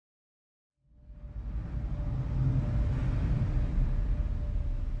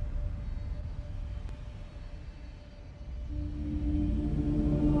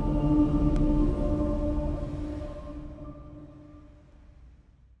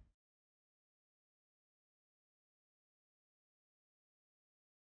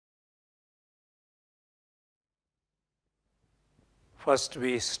First,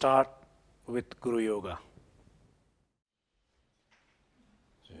 we start with Guru Yoga.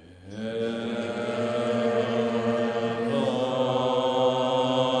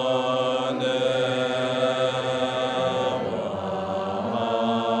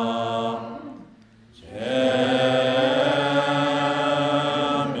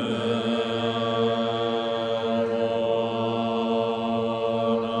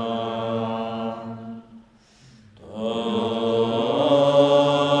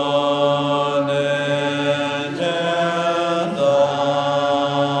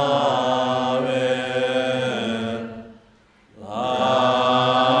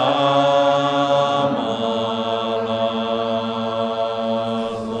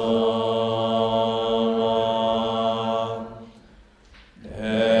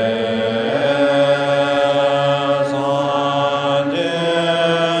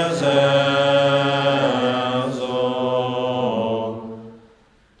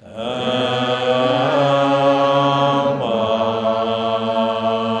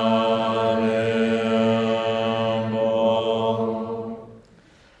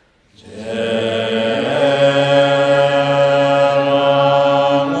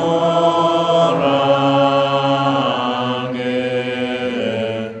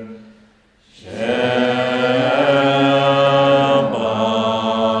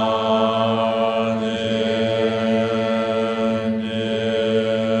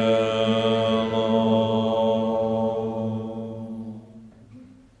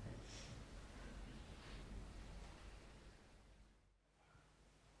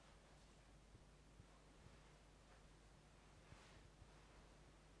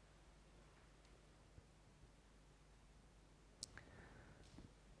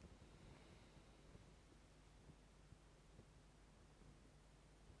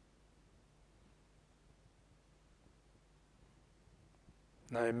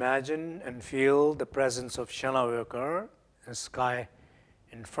 Now imagine and feel the presence of Shanavakar and sky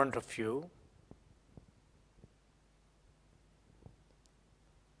in front of you.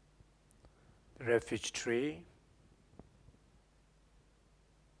 The refuge tree,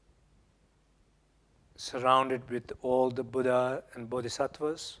 surrounded with all the Buddha and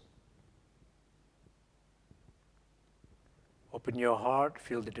Bodhisattvas. Open your heart,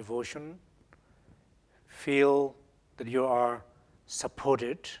 feel the devotion, feel that you are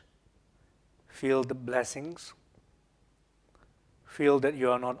supported, feel the blessings, feel that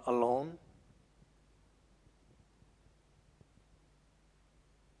you are not alone.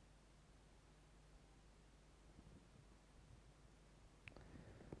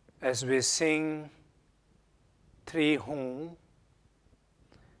 As we sing 3 Hum,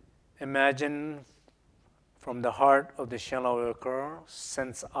 imagine from the heart of the Shanavakar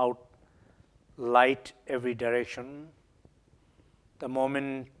sends out light every direction. The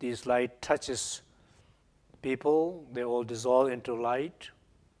moment this light touches people, they all dissolve into light,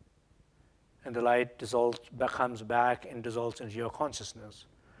 and the light dissolves, comes back and dissolves into your consciousness.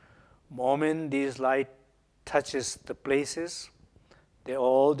 Moment this light touches the places, they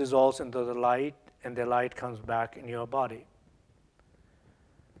all dissolve into the light, and the light comes back in your body.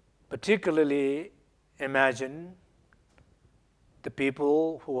 Particularly, imagine the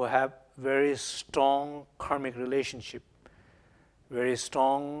people who have very strong karmic relationship, very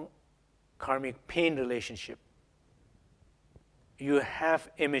strong karmic pain relationship. You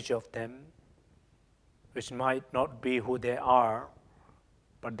have image of them, which might not be who they are,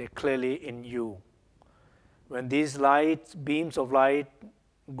 but they're clearly in you. When these lights, beams of light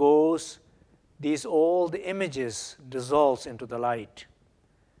goes, all the images dissolves into the light,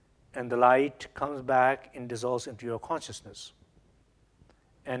 and the light comes back and dissolves into your consciousness.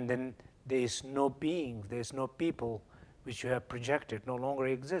 And then there is no being, there is no people which you have projected, no longer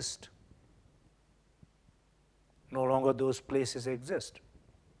exist. No longer those places exist.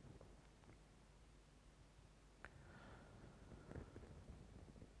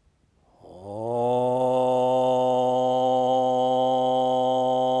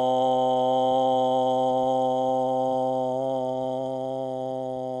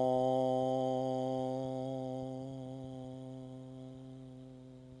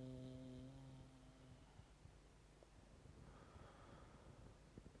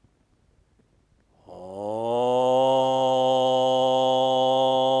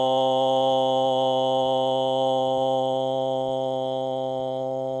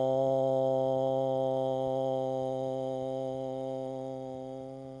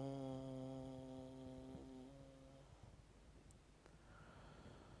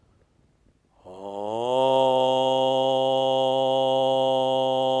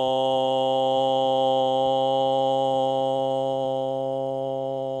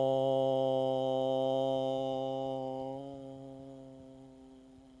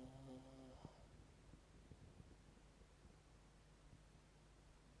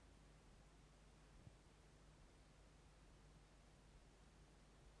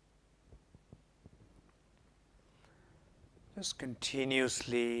 Just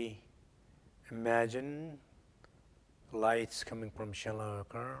continuously imagine lights coming from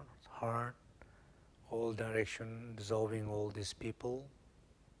Shalawakar, heart, all direction, dissolving all these people,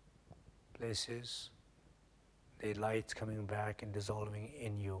 places, the lights coming back and dissolving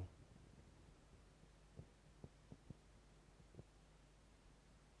in you.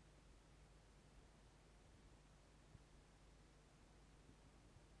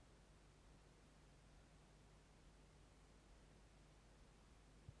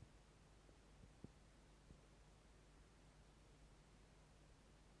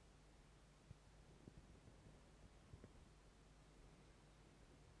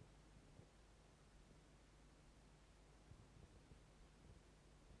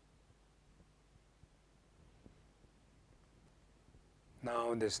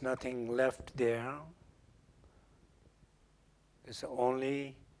 Now there's nothing left there. There's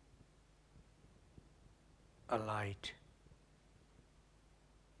only a light.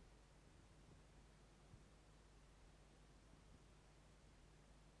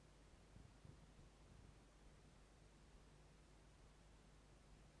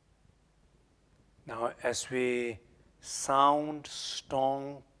 Now as we sound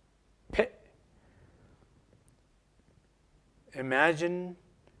strong pit, imagine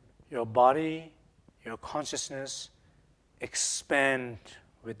your body, your consciousness expand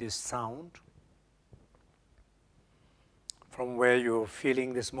with this sound. From where you're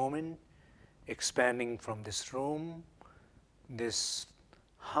feeling this moment, expanding from this room, this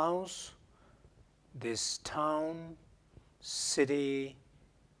house, this town, city,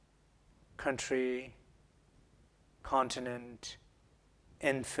 country, continent,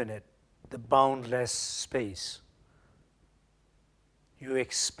 infinite, the boundless space. You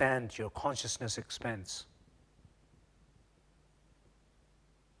expand, your consciousness expands.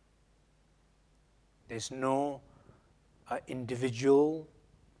 There's no individuality,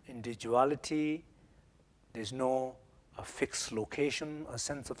 there's no a fixed location, a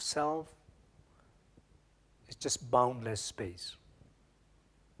sense of self. It's just boundless space.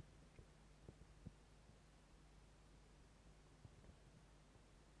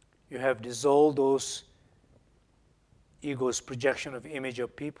 You have dissolved those ego's projection of image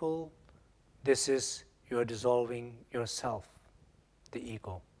of people. This is, you are dissolving yourself, the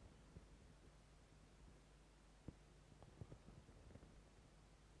ego.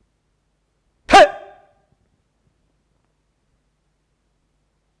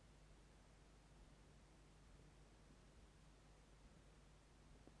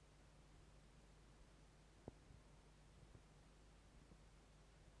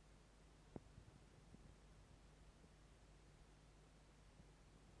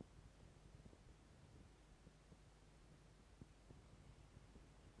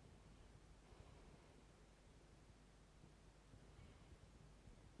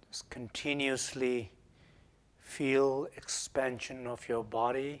 Just continuously feel expansion of your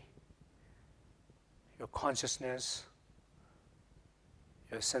body, your consciousness,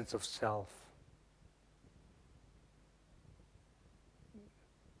 your sense of self.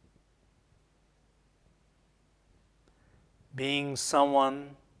 Being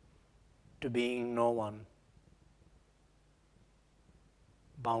someone to being no one.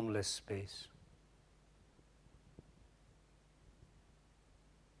 Boundless space.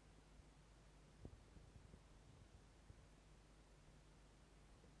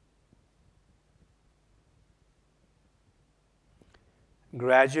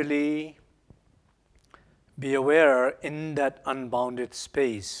 Gradually be aware in that unbounded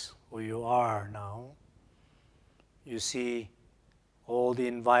space where you are now. You see all the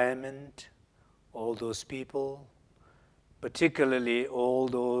environment, all those people, particularly all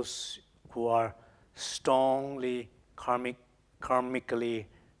those who are strongly karmically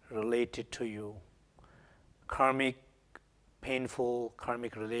related to you, painful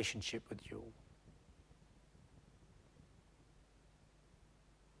karmic relationship with you.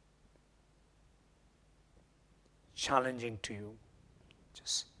 Challenging to you.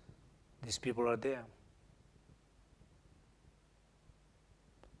 Just these people are there.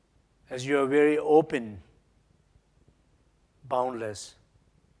 As you are very open, boundless,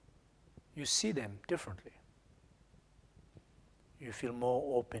 you see them differently. You feel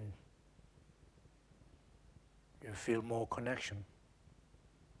more open. You feel more connection.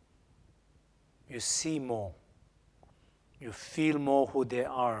 You see more. You feel more who they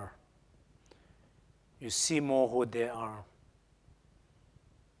are. You see more who they are.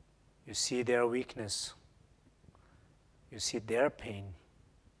 You see their weakness. You see their pain.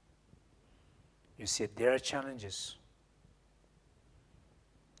 You see their challenges.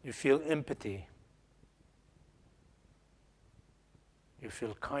 You feel empathy. You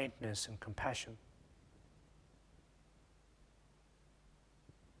feel kindness and compassion.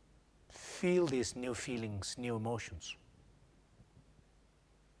 Feel these new feelings, new emotions.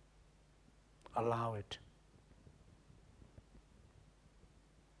 Allow it.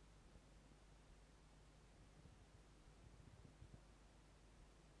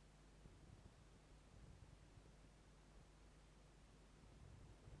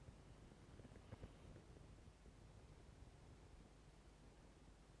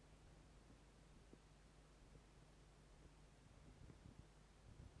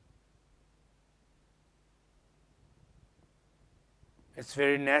 It's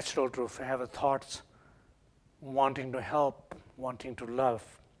very natural to have thoughts wanting to help, wanting to love.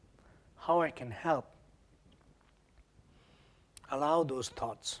 How I can help? Allow those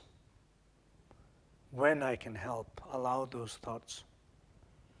thoughts. When I can help, allow those thoughts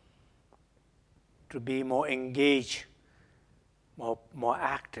to be more engaged, more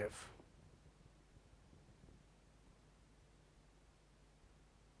active.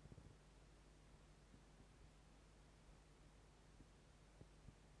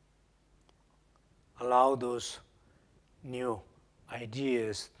 Allow those new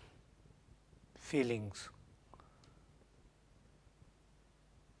ideas, feelings.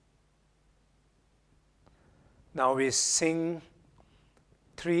 Now we sing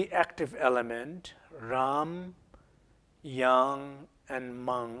three active elements, Ram, Yang, and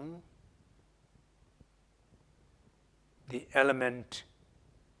Mang. The element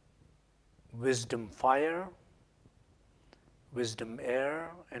wisdom fire, wisdom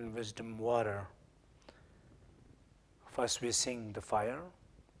air, and wisdom water. First we sing the fire.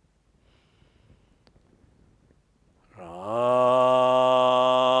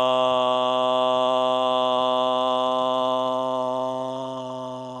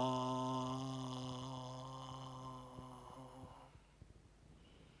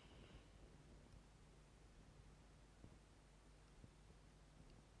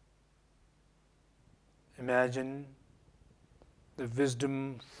 Imagine the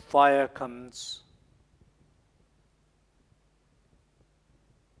wisdom fire comes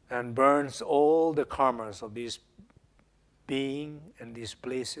and burns all the karmas of these beings and these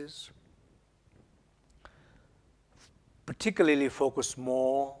places. Particularly focus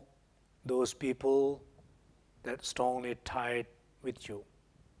more those people that strongly tied with you.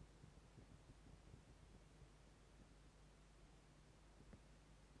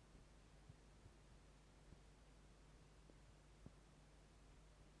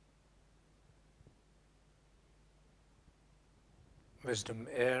 Wisdom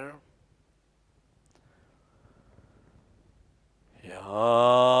air.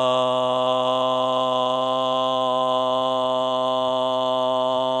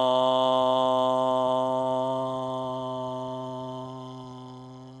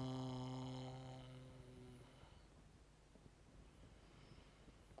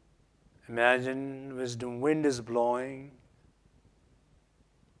 Imagine wisdom wind is blowing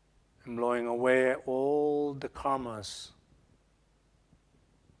and blowing away all the karmas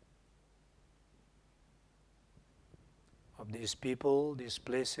of these people, these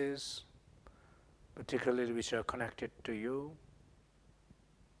places, particularly which are connected to you.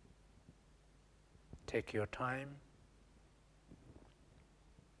 Take your time.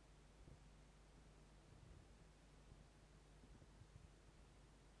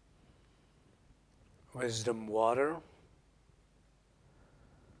 Wisdom water.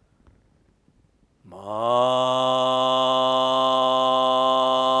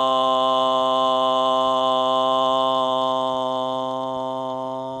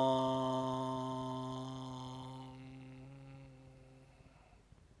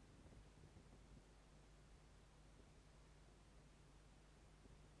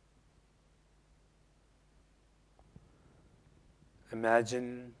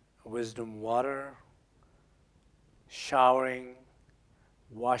 Imagine wisdom water showering,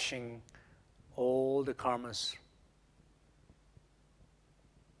 washing all the karmas.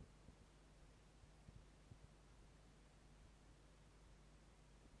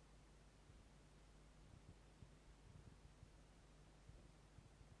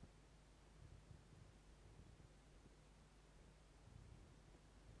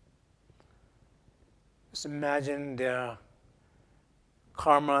 Just imagine their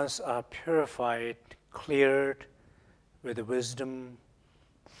karmas are purified, cleared with the wisdom,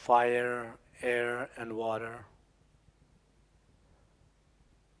 fire, air, and water.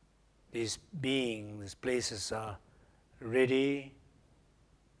 These beings, these places are ready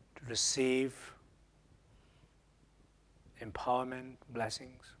to receive empowerment,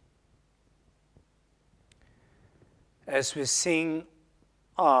 blessings. As we sing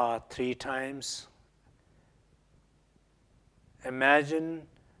Ah 3 times. Imagine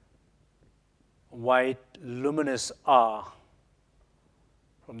white luminous Ah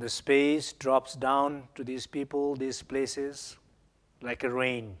from the space drops down to these people, these places, like a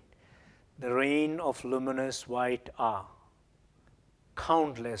rain. The rain of luminous white Ah.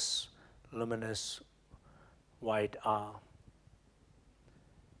 Countless luminous white Ah.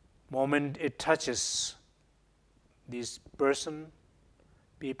 Moment it touches this person,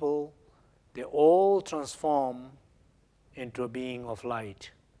 people, they all transform into a being of light.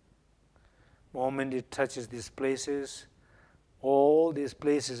 Moment it touches these places, all these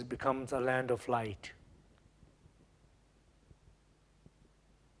places becomes a land of light.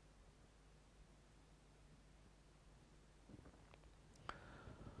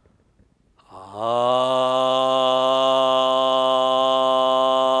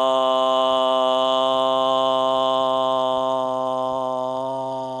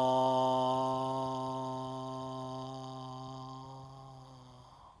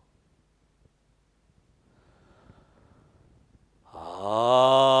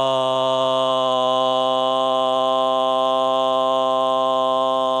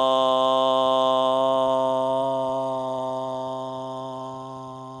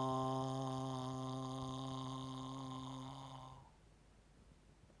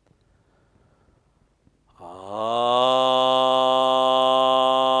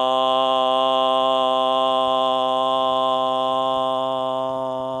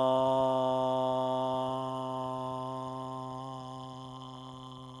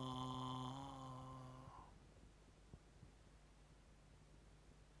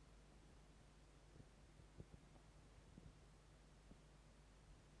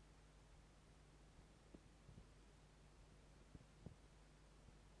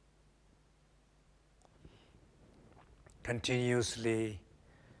 Continuously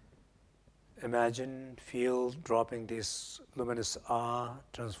imagine, feel dropping this luminous Ah,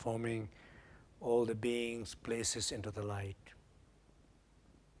 transforming all the beings, places into the light.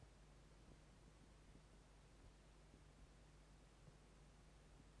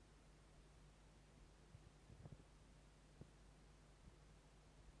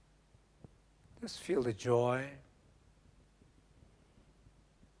 Just feel the joy,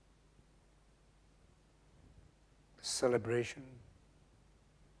 the celebration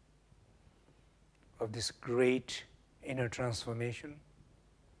of this great inner transformation.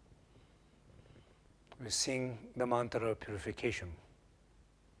 We sing the mantra of purification.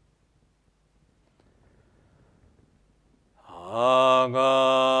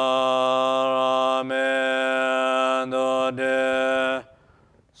 Agaramendo de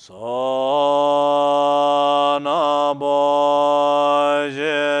sonabo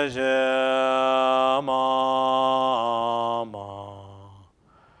Geshe mama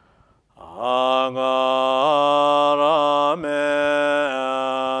agaramendo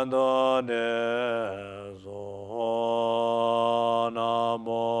de sonabo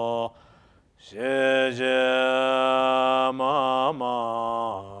Geshe mama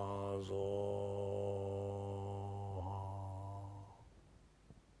zo.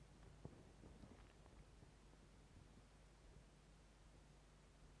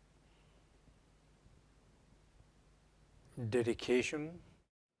 Dedication.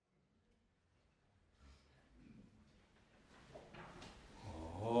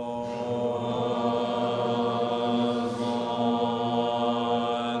 Oh.